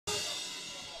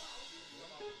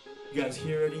You guys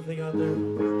hear anything out there?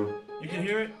 You can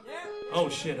hear it? Oh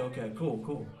shit, okay, cool,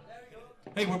 cool.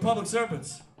 Hey, we're Public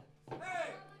Serpents.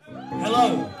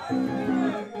 Hello.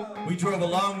 We drove a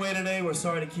long way today. We're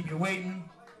sorry to keep you waiting.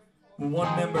 We're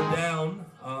one member down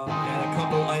and a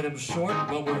couple items short,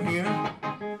 but we're here.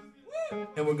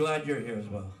 And we're glad you're here as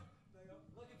well.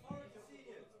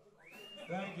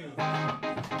 Thank you.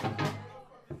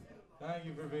 Thank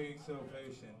you for being so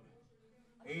patient.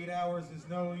 8 hours is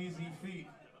no easy feat,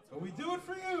 but we do it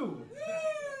for you.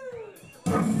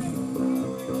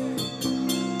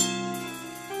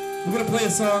 We're going to play a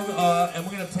song, and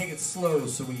we're going to take it slow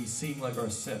so we seem like our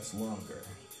set's longer.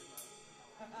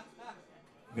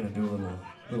 We're going to do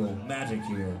a little magic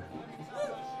here.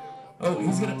 Oh,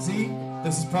 he's going to, see,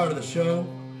 this is part of the show.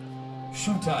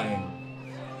 Shoe tying.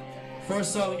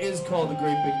 First song is called The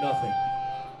Great Big Nothing.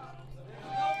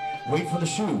 Wait for the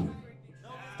shoe.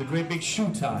 The Great Big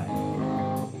Shoe Tie.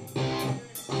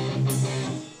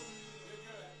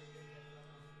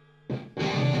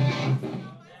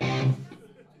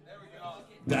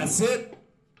 That's it.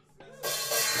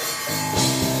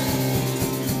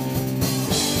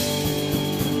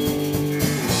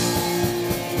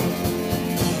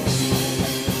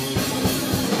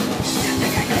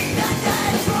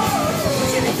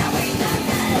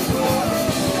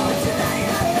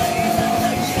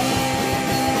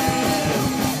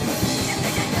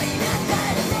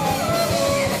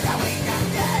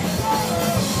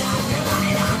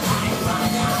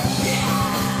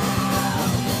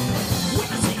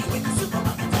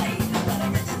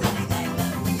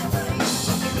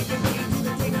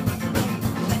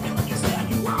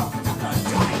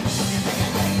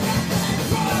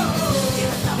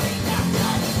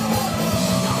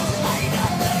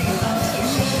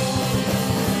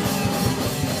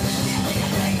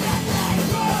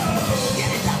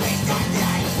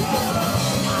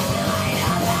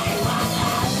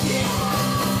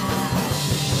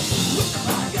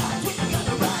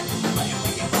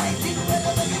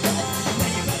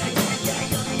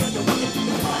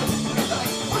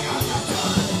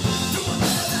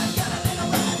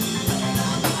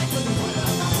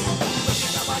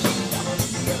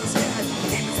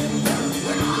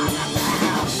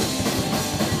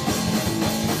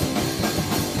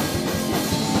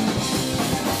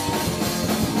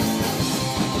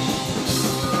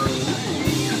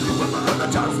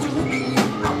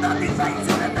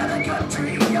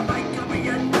 Sorry,